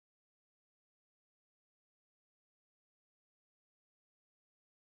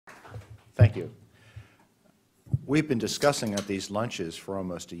Thank you. We've been discussing at these lunches for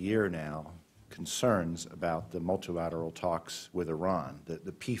almost a year now concerns about the multilateral talks with Iran, the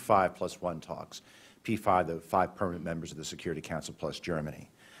P5+1 talks. P5, the 5 permanent members of the Security Council plus Germany.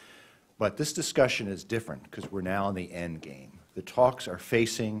 But this discussion is different because we're now in the end game. The talks are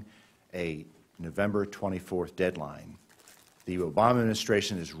facing a November 24th deadline. The Obama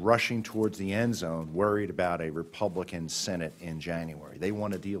administration is rushing towards the end zone, worried about a Republican Senate in January. They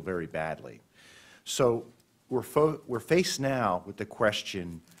want a deal very badly. So we're faced now with the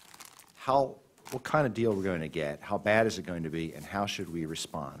question, what kind of deal we're going to get, how bad is it going to be, and how should we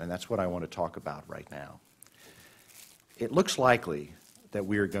respond? And that's what I want to talk about right now. It looks likely that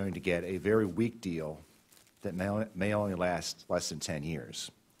we are going to get a very weak deal that may only last less than 10 years.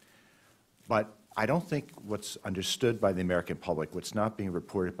 But I don't think what's understood by the American public, what's not being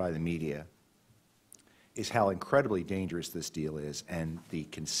reported by the media, is how incredibly dangerous this deal is and the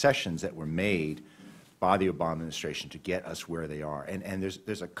concessions that were made by the Obama administration to get us where they are. And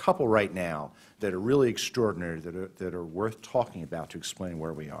there's a couple right now that are really extraordinary that are worth talking about to explain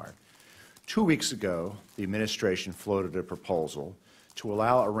where we are. 2 weeks ago, the administration floated a proposal to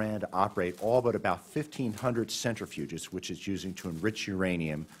allow Iran to operate all but about 1,500 centrifuges, which it's using to enrich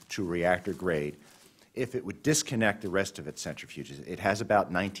uranium to reactor grade, if it would disconnect the rest of its centrifuges. It has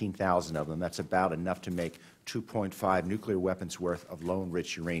about 19,000 of them. That's about enough to make 2.5 nuclear weapons worth of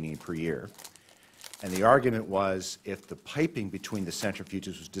low-enriched uranium per year. And the argument was if the piping between the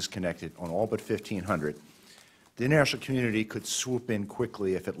centrifuges was disconnected on all but 1,500, the international community could swoop in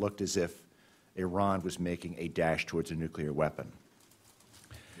quickly if it looked as if Iran was making a dash towards a nuclear weapon.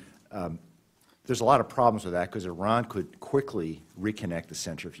 There's a lot of problems with that because Iran could quickly reconnect the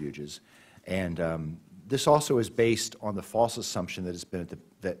centrifuges. And this also is based on the false assumption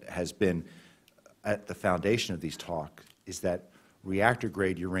that has been at the foundation of these talks, is that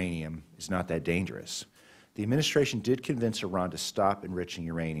reactor-grade uranium is not that dangerous. The administration did convince Iran to stop enriching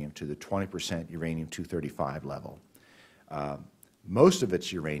uranium to the 20% uranium-235 level. Most of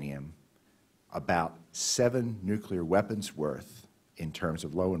its uranium, about 7 nuclear weapons worth in terms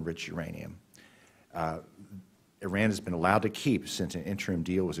of low-enriched uranium, Iran has been allowed to keep since an interim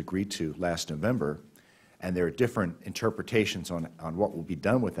deal was agreed to last November, and there are different interpretations on what will be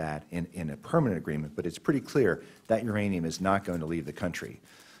done with that in a permanent agreement, but it's pretty clear that uranium is not going to leave the country.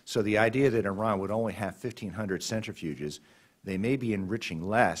 So the idea that Iran would only have 1,500 centrifuges, they may be enriching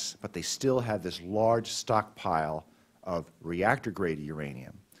less, but they still have this large stockpile of reactor-grade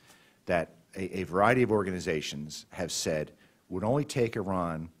uranium that a variety of organizations have said would only take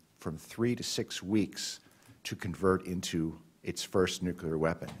Iran from 3 to 6 weeks to convert into its first nuclear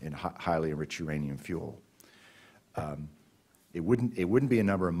weapon in highly enriched uranium fuel. It wouldn't be a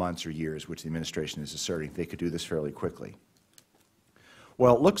number of months or years, which the administration is asserting. They could do this fairly quickly.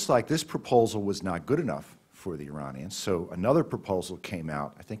 Well, it looks like this proposal was not good enough for the Iranians, so another proposal came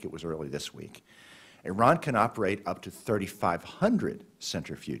out, I think it was early this week. Iran can operate up to 3,500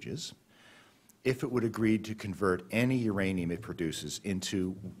 centrifuges if it would agree to convert any uranium it produces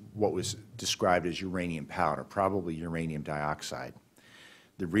into what was described as uranium powder, probably uranium dioxide.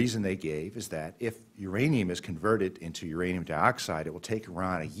 The reason they gave is that if uranium is converted into uranium dioxide, it will take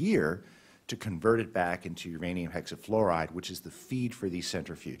Iran a year to convert it back into uranium hexafluoride, which is the feed for these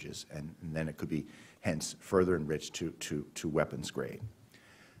centrifuges, and then it could be, hence, further enriched to weapons grade.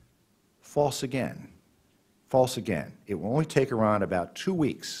 False again. False again. It will only take Iran about 2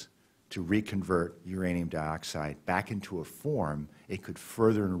 weeks to reconvert uranium dioxide back into a form it could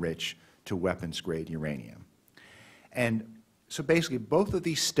further enrich to weapons-grade uranium. And so basically, both of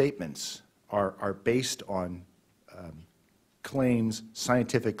these statements are based on claims,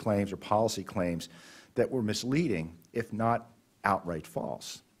 scientific claims or policy claims that were misleading, if not outright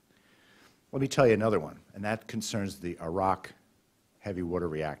false. Let me tell you another one, and that concerns the Arak heavy water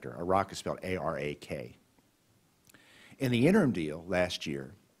reactor. Arak is spelled A-R-A-K. In the interim deal last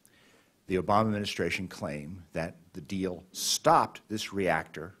year, the Obama administration claimed that the deal stopped this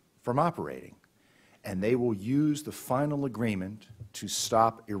reactor from operating, and they will use the final agreement to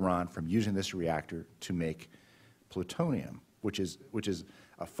stop Iran from using this reactor to make plutonium, which is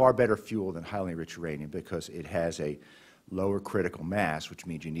a far better fuel than highly enriched uranium because it has a lower critical mass, which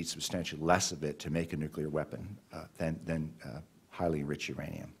means you need substantially less of it to make a nuclear weapon than highly enriched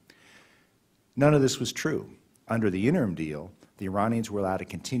uranium. None of this was true. Under the interim deal, the Iranians were allowed to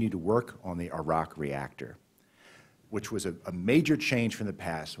continue to work on the Arak reactor, which was a major change from the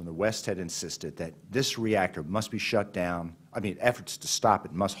past when the West had insisted that this reactor must be shut down. I mean, efforts to stop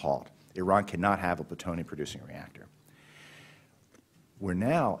it must halt. Iran cannot have a plutonium-producing reactor. We're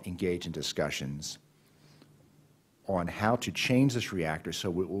now engaged in discussions on how to change this reactor so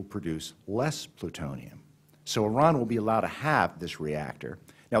it will produce less plutonium. So Iran will be allowed to have this reactor.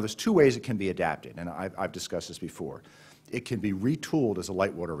 Now, there's two ways it can be adapted, and I've discussed this before. It can be retooled as a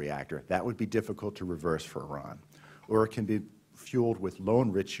light water reactor. That would be difficult to reverse for Iran. Or it can be fueled with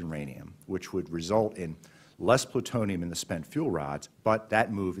low-enriched uranium, which would result in less plutonium in the spent fuel rods, but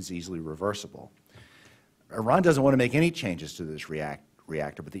that move is easily reversible. Iran doesn't want to make any changes to this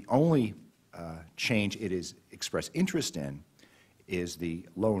reactor, but the only change it has expressed interest in is the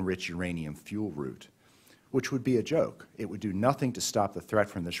low-enriched uranium fuel route, which would be a joke. It would do nothing to stop the threat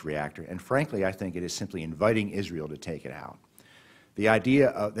from this reactor, and frankly, I think it is simply inviting Israel to take it out. The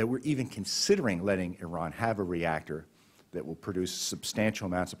idea that we're even considering letting Iran have a reactor that will produce substantial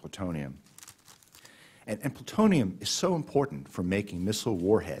amounts of plutonium. And plutonium is so important for making missile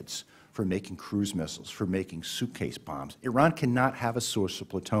warheads, for making cruise missiles, for making suitcase bombs. Iran cannot have a source of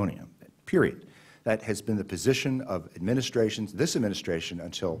plutonium, period. That has been the position of administrations, this administration,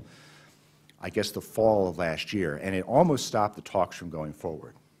 until, I guess, the fall of last year, and it almost stopped the talks from going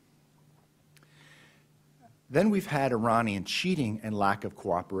forward. Then we've had Iranian cheating and lack of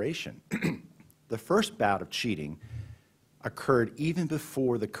cooperation. The first bout of cheating occurred even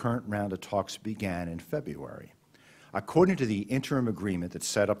before the current round of talks began in February. According to the interim agreement that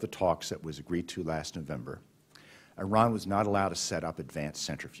set up the talks that was agreed to last November, Iran was not allowed to set up advanced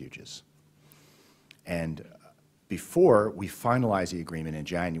centrifuges. And before we finalized the agreement in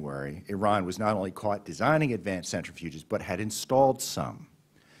January, Iran was not only caught designing advanced centrifuges, but had installed some.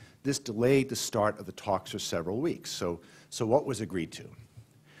 This delayed the start of the talks for several weeks. So what was agreed to?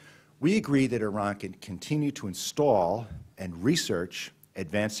 We agreed that Iran can continue to install and research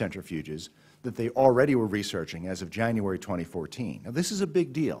advanced centrifuges that they already were researching as of January 2014. Now, this is a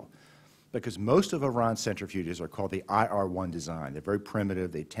big deal because most of Iran's centrifuges are called the IR-1 design. They're very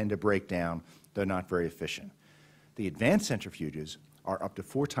primitive. They tend to break down. They're not very efficient. The advanced centrifuges are up to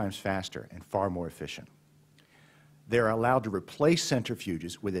 4 times faster and far more efficient. They're allowed to replace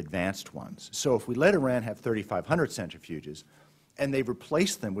centrifuges with advanced ones. So if we let Iran have 3,500 centrifuges and they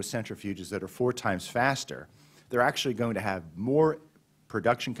replace them with centrifuges that are 4 times faster, they're actually going to have more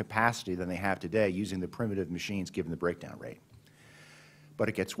production capacity than they have today using the primitive machines given the breakdown rate. But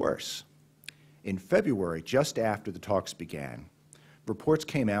it gets worse. In February, just after the talks began, reports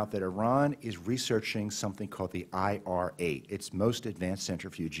came out that Iran is researching something called the IR-8, its most advanced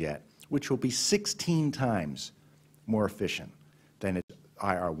centrifuge yet, which will be 16 times more efficient than its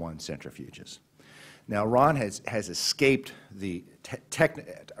IR-1 centrifuges. Now, Iran has escaped the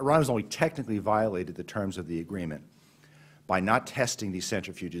Iran has only technically violated the terms of the agreement by not testing these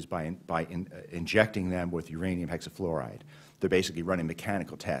centrifuges by injecting them with uranium hexafluoride. They're basically running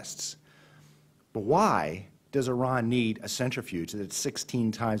mechanical tests. But why does Iran need a centrifuge that's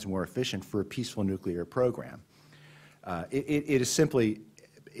 16 times more efficient for a peaceful nuclear program? It is simply,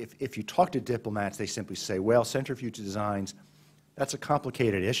 if you talk to diplomats, they simply say, well, centrifuge designs, that's a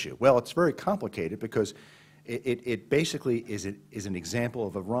complicated issue. Well, it's very complicated because it basically is an example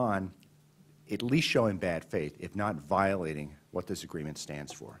of Iran at least showing bad faith, if not violating what this agreement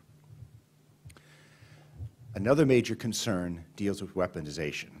stands for. Another major concern deals with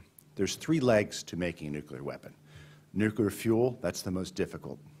weaponization. There's 3 legs to making a nuclear weapon. Nuclear fuel, that's the most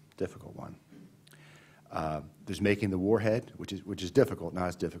difficult one. There's making the warhead, which is difficult, not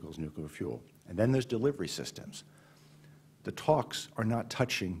as difficult as nuclear fuel. And then there's delivery systems. The talks are not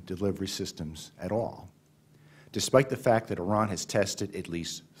touching delivery systems at all, despite the fact that Iran has tested at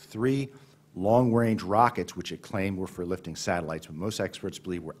least 3 long-range rockets, which it claimed were for lifting satellites, but most experts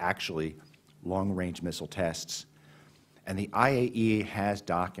believe were actually long-range missile tests. And the IAEA has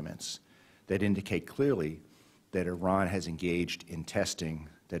documents that indicate clearly that Iran has engaged in testing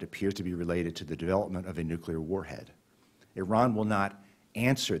that appears to be related to the development of a nuclear warhead. Iran will not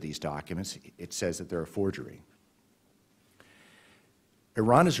answer these documents. It says that they're a forgery.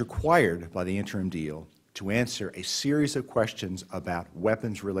 Iran is required by the interim deal to answer a series of questions about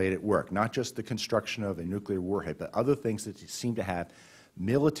weapons-related work, not just the construction of a nuclear warhead, but other things that seem to have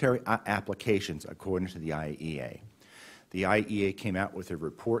military applications according to the IAEA. The IAEA came out with a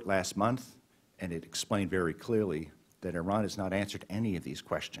report last month, and it explained very clearly that Iran has not answered any of these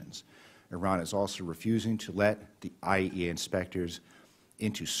questions. Iran is also refusing to let the IAEA inspectors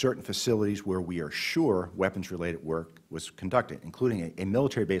into certain facilities where we are sure weapons-related work was conducted, including a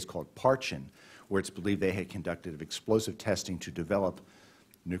military base called Parchin, where it's believed they had conducted explosive testing to develop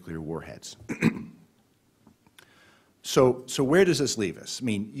nuclear warheads. So where does this leave us? I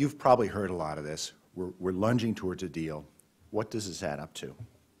mean, you've probably heard a lot of this. We're lunging towards a deal. What does this add up to?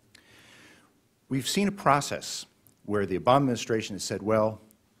 We've seen a process where the Obama administration has said, well,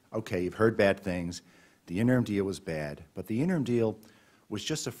 okay, you've heard bad things. The interim deal was bad, but the interim deal was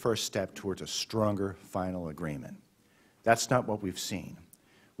just a first step towards a stronger final agreement. That's not what we've seen.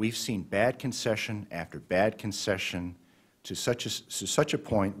 We've seen bad concession after bad concession to such a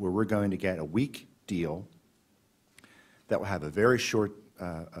point where we're going to get a weak deal that will have a very short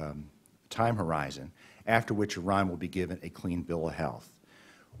time horizon, after which Iran will be given a clean bill of health.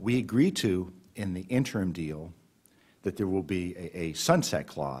 We agreed to, in the interim deal, that there will be a sunset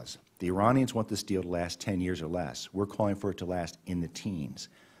clause. The Iranians want this deal to last 10 years or less. We're calling for it to last in the teens.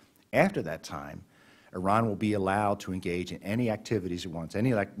 After that time, Iran will be allowed to engage in any activities it wants,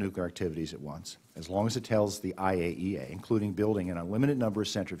 any nuclear activities it wants, as long as it tells the IAEA, including building an unlimited number of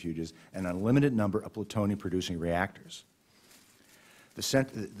centrifuges and an unlimited number of plutonium-producing reactors.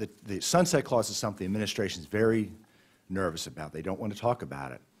 The sunset clause is something the administration is very nervous about. They don't want to talk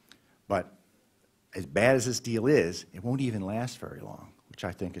about it. But as bad as this deal is, it won't even last very long, which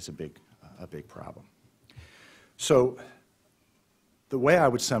I think is a big problem. So the way I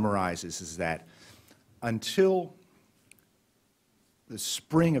would summarize this is that until the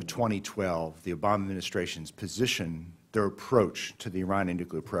spring of 2012, the Obama administration's position, their approach to the Iranian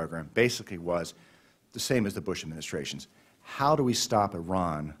nuclear program basically was the same as the Bush administration's. How do we stop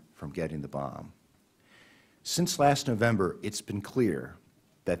Iran from getting the bomb? Since last November, it's been clear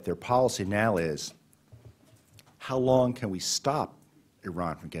that their policy now is, how long can we stop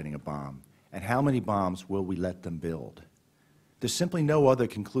Iran from getting a bomb, and how many bombs will we let them build? There's simply no other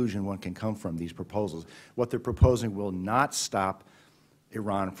conclusion one can come from these proposals. What they're proposing will not stop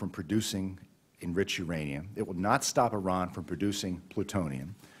Iran from producing enriched uranium. It will not stop Iran from producing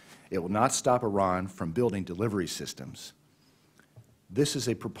plutonium. It will not stop Iran from building delivery systems. This is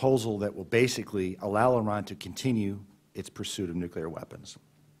a proposal that will basically allow Iran to continue its pursuit of nuclear weapons.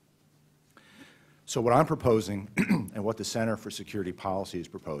 So what I'm proposing, and what the Center for Security Policy is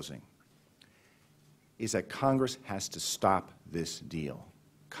proposing, is that Congress has to stop this deal.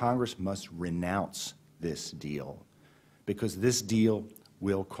 Congress must renounce this deal, because this deal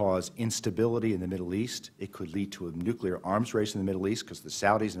will cause instability in the Middle East. It could lead to a nuclear arms race in the Middle East, because the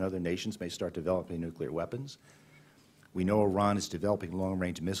Saudis and other nations may start developing nuclear weapons. We know Iran is developing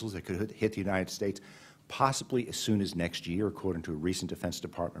long-range missiles that could hit the United States possibly as soon as next year, according to a recent Defense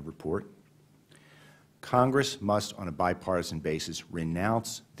Department report. Congress must, on a bipartisan basis,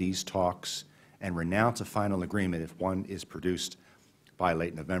 renounce these talks and renounce a final agreement if one is produced by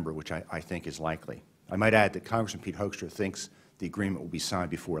late November, which I think is likely. I might add that Congressman Pete Hoekstra thinks the agreement will be signed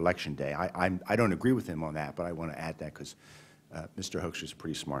before Election Day. I don't agree with him on that, but I want to add that because Mr. Hoekstra is a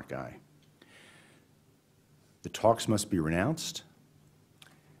pretty smart guy. The talks must be renounced,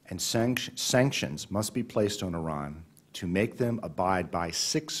 and sanctions must be placed on Iran to make them abide by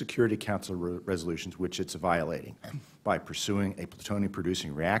 6 Security Council resolutions, which it's violating, by pursuing a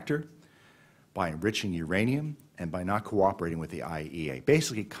plutonium-producing reactor, by enriching uranium, and by not cooperating with the IAEA.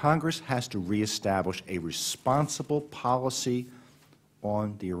 Basically, Congress has to reestablish a responsible policy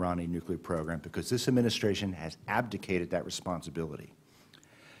on the Iranian nuclear program, because this administration has abdicated that responsibility.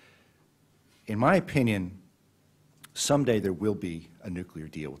 In my opinion, someday there will be a nuclear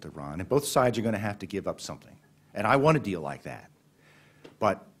deal with Iran, and both sides are going to have to give up something. And I want a deal like that.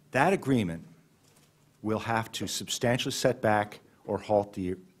 But that agreement will have to substantially set back or halt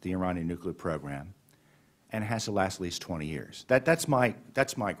the Iranian nuclear program, and it has to last at least 20 years. That's my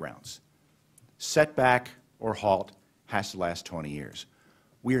grounds. Set back or halt has to last 20 years.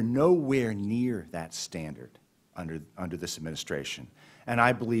 We are nowhere near that standard under this administration. And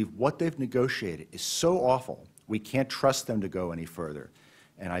I believe what they've negotiated is so awful, we can't trust them to go any further.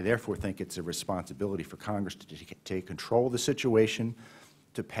 And I therefore think it's a responsibility for Congress to take control of the situation,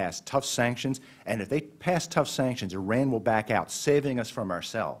 to pass tough sanctions. And if they pass tough sanctions, Iran will back out, saving us from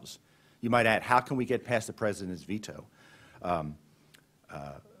ourselves. You might add, how can we get past the President's veto? I'm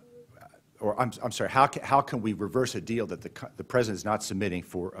sorry, how can we reverse a deal that the President is not submitting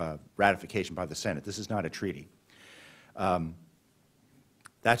for ratification by the Senate? This is not a treaty.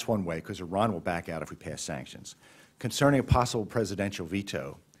 That's one way, because Iran will back out if we pass sanctions. Concerning a possible presidential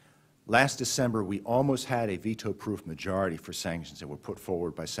veto, last December we almost had a veto-proof majority for sanctions that were put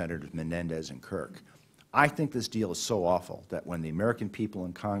forward by Senators Menendez and Kirk. I think this deal is so awful that when the American people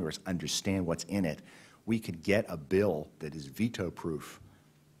in Congress understand what's in it, we could get a bill that is veto-proof,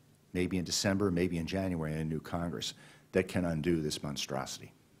 maybe in December, maybe in January in a new Congress, that can undo this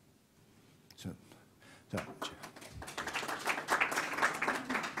monstrosity.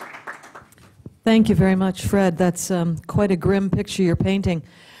 Thank you very much, Fred. That's quite a grim picture you're painting.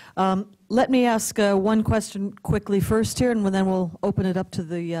 Let me ask one question quickly first here, and then we'll open it up to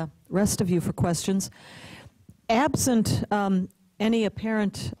the rest of you for questions. Absent any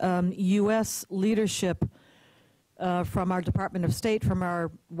apparent U.S. leadership from our Department of State, from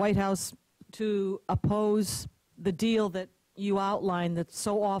our White House, to oppose the deal that you outlined that's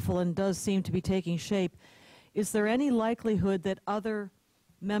so awful and does seem to be taking shape. Is there any likelihood that other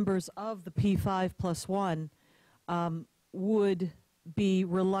members of the P5+1 would be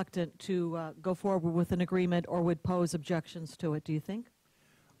reluctant to go forward with an agreement or would pose objections to it, do you think?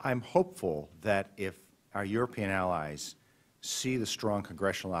 I'm hopeful that if our European allies see the strong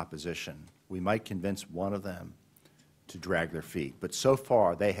congressional opposition, we might convince one of them to drag their feet. But so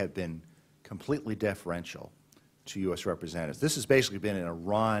far, they have been completely deferential to U.S. representatives. This has basically been an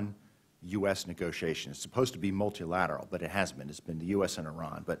Iran-U.S. negotiation. It's supposed to be multilateral, but it hasn't been. It's been the U.S. and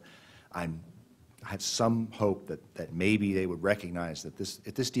Iran. But I have some hope that maybe they would recognize that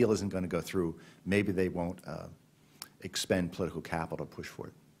if this deal isn't going to go through, maybe they won't expend political capital to push for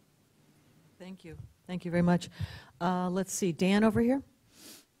it. Thank you. Thank you very much. Let's see. Dan over here.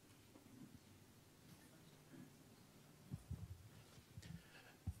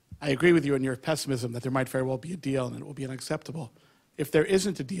 I agree with you in your pessimism that there might very well be a deal and it will be unacceptable. If there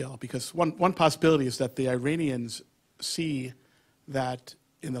isn't a deal, because one possibility is that the Iranians see that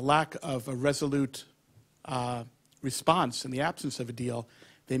in the lack of a resolute response, in the absence of a deal,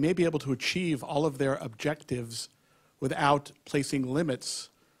 they may be able to achieve all of their objectives without placing limits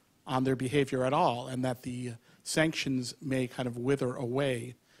on their behavior at all, and that the sanctions may kind of wither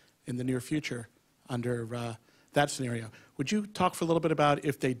away in the near future under that scenario. Would you talk for a little bit about,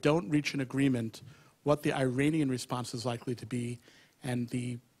 if they don't reach an agreement, what the Iranian response is likely to be and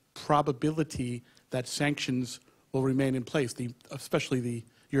the probability that sanctions will remain in place, especially the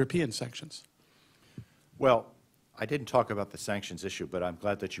European sanctions? Well, I didn't talk about the sanctions issue, but I'm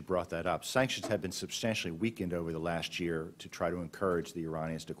glad that you brought that up. Sanctions have been substantially weakened over the last year to try to encourage the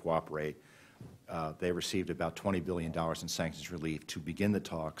Iranians to cooperate. They received about $20 billion in sanctions relief to begin the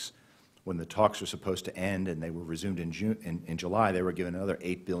talks. When the talks were supposed to end and they were resumed in July, they were given another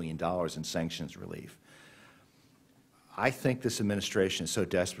 $8 billion in sanctions relief. I think this administration is so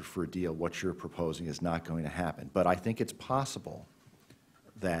desperate for a deal, what you're proposing is not going to happen. But I think it's possible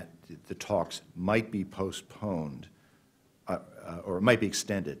that the talks might be postponed or might be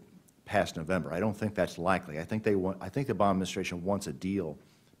extended past November. I don't think that's likely. I think the Obama administration wants a deal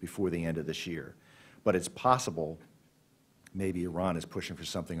before the end of this year. But it's possible maybe Iran is pushing for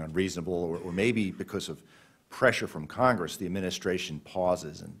something unreasonable, or maybe because of pressure from Congress, the administration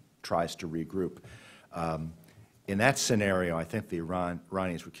pauses and tries to regroup. In that scenario, I think the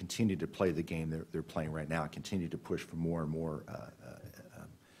Iranians would continue to play the game they're playing right now, continue to push for more and more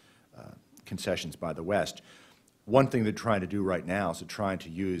concessions by the West. One thing they're trying to do right now is they're trying to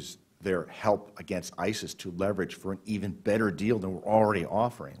use their help against ISIS to leverage for an even better deal than we're already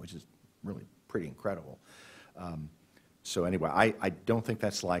offering, which is really pretty incredible. So anyway, I don't think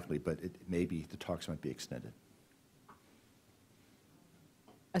that's likely, but maybe the talks might be extended.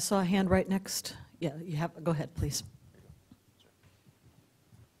 I saw a hand right next. Yeah, you have. Go ahead, please.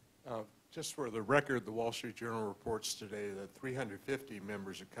 Just for the record, the Wall Street Journal reports today that 350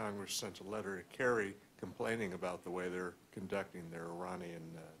 members of Congress sent a letter to Kerry complaining about the way they're conducting their Iranian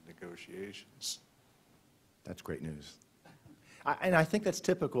negotiations. That's great news. And I think that's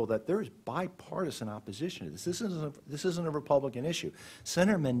typical that there is bipartisan opposition to this. This isn't a Republican issue.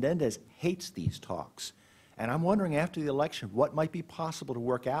 Senator Menendez hates these talks. And I'm wondering after the election what might be possible to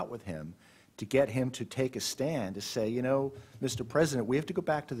work out with him to get him to take a stand to say, you know, Mr. President, we have to go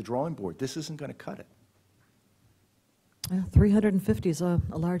back to the drawing board. This isn't going to cut it. 350 is a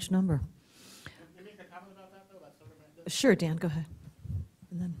large number. Can you make a comment about that, though? Sure, Dan, go ahead.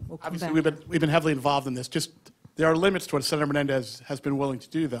 And then we'll come Obviously, back. we've been heavily involved in this. Just there are limits to what Senator Menendez has been willing to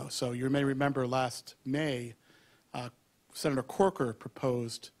do, though. So you may remember last May, Senator Corker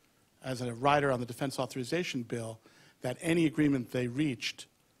proposed, as a rider on the defense authorization bill, that any agreement they reached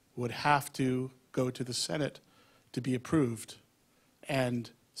would have to go to the Senate to be approved. And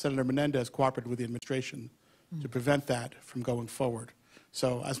Senator Menendez cooperated with the administration to prevent that from going forward.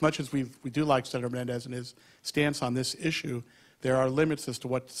 So as much as we do like Senator Menendez and his stance on this issue, there are limits as to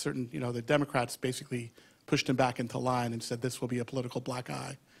what certain, the Democrats basically pushed him back into line and said this will be a political black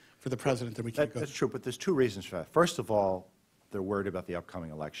eye for the president, and we can't go. That's true, but there's two reasons for that. First of all, they're worried about the upcoming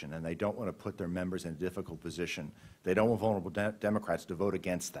election, and they don't want to put their members in a difficult position. They don't want vulnerable Democrats to vote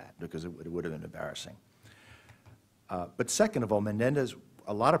against that, because it would have been embarrassing. But second of all,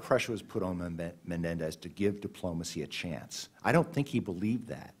 a lot of pressure was put on Menendez to give diplomacy a chance. I don't think he believed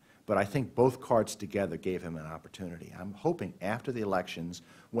that, but I think both cards together gave him an opportunity. I'm hoping after the elections,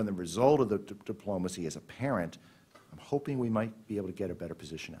 when the result of the diplomacy is apparent, I'm hoping we might be able to get a better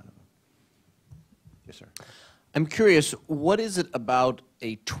position out of him. Yes, sir. I'm curious, what is it about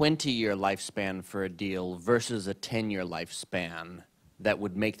a 20-year lifespan for a deal versus a 10-year lifespan that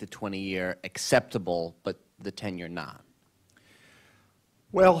would make the 20-year acceptable, but the 10-year not?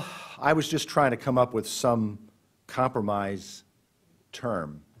 Well, I was just trying to come up with some compromise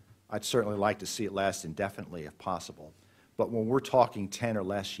term. I'd certainly like to see it last indefinitely if possible. But when we're talking 10 or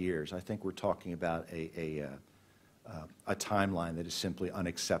less years, I think we're talking about a timeline that is simply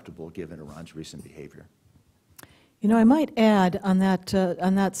unacceptable given Iran's recent behavior. You know, I might add on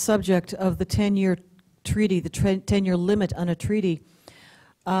that subject of the 10-year treaty, the 10-year limit on a treaty.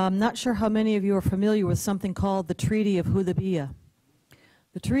 I'm not sure how many of you are familiar with something called the Treaty of Hudaybiyah.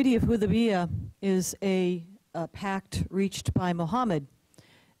 The Treaty of Hudaybiyah is a pact reached by Muhammad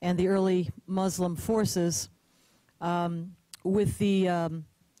and the early Muslim forces with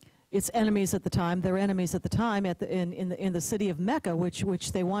its enemies at the time, their enemies at the time in the city of Mecca,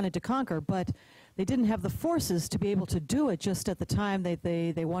 which they wanted to conquer, but they didn't have the forces to be able to do it just at the time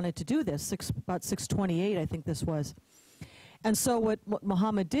they wanted to do this, about 628, I think this was. And so what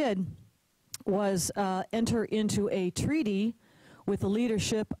Muhammad did was enter into a treaty with the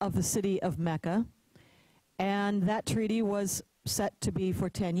leadership of the city of Mecca, and that treaty was set to be for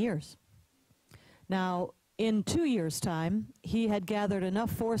 10 years. Now, in 2 years' time, he had gathered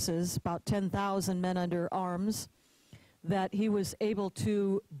enough forces, about 10,000 men under arms, that he was able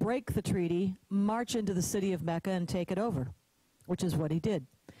to break the treaty, march into the city of Mecca, and take it over, which is what he did.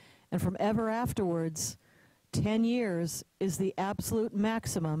 And from ever afterwards, 10 years is the absolute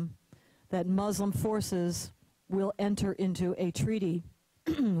maximum that Muslim forces will enter into a treaty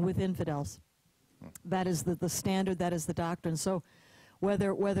with infidels. That is the standard, that is the doctrine. So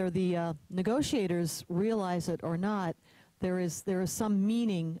whether the negotiators realize it or not, there is some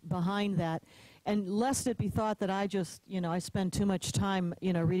meaning behind that. And lest it be thought that I just, I spend too much time,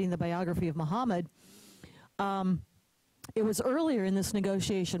 reading the biography of Muhammad, it was earlier in this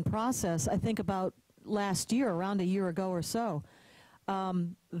negotiation process, I think about last year, around a year ago or so,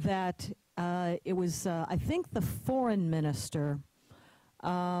 that it was, I think the foreign minister,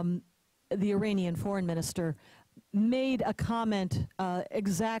 the Iranian foreign minister, made a comment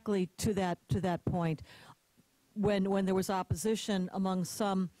exactly to that point when there was opposition among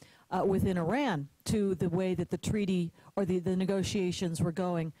some within Iran to the way that the treaty or the negotiations were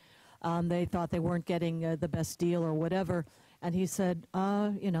going. They thought they weren't getting the best deal or whatever, and he said,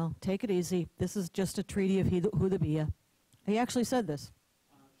 take it easy. This is just a treaty of Hudaybiyah. He actually said this.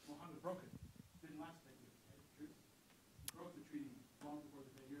 Muhammad broke it. Didn't last 10 years. He broke the treaty long before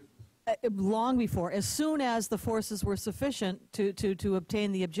the 10 years was. Long before, as soon as the forces were sufficient to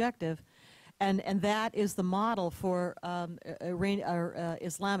obtain the objective, and that is the model for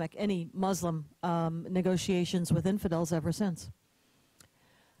Islamic, any Muslim negotiations with infidels ever since.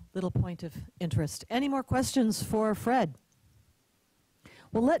 Little point of interest. Any more questions for Fred?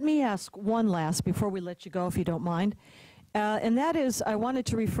 Well, let me ask one last before we let you go, if you don't mind. And that is, I wanted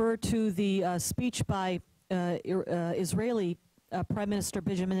to refer to the speech by Israeli Prime Minister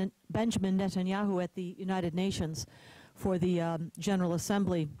Benjamin Netanyahu at the United Nations for the General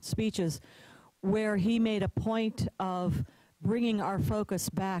Assembly speeches, where he made a point of bringing our focus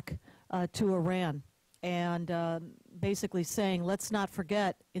back to Iran and basically saying, let's not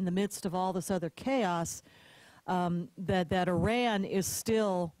forget, in the midst of all this other chaos, that Iran is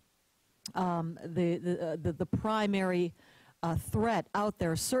still the primary threat out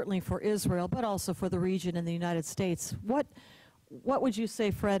there, certainly for Israel, but also for the region and the United States. What would you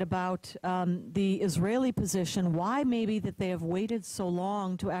say, Fred, about the Israeli position? Why maybe that they have waited so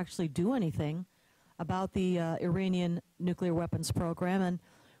long to actually do anything about the Iranian nuclear weapons program? And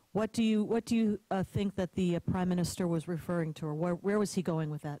what do you think that the Prime Minister was referring to, or where was he going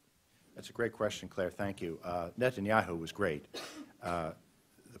with that? That's a great question, Claire. Thank you. Netanyahu was great.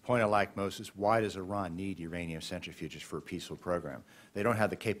 The point I like most is, why does Iran need uranium centrifuges for a peaceful program? They don't have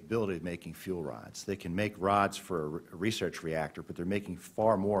the capability of making fuel rods. They can make rods for a research reactor, but they're making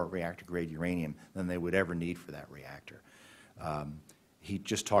far more reactor-grade uranium than they would ever need for that reactor. He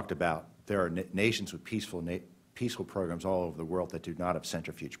just talked about there are nations with peaceful programs all over the world that do not have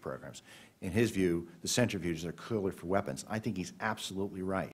centrifuge programs. In his view, the centrifuges are clearly for weapons. I think he's absolutely right.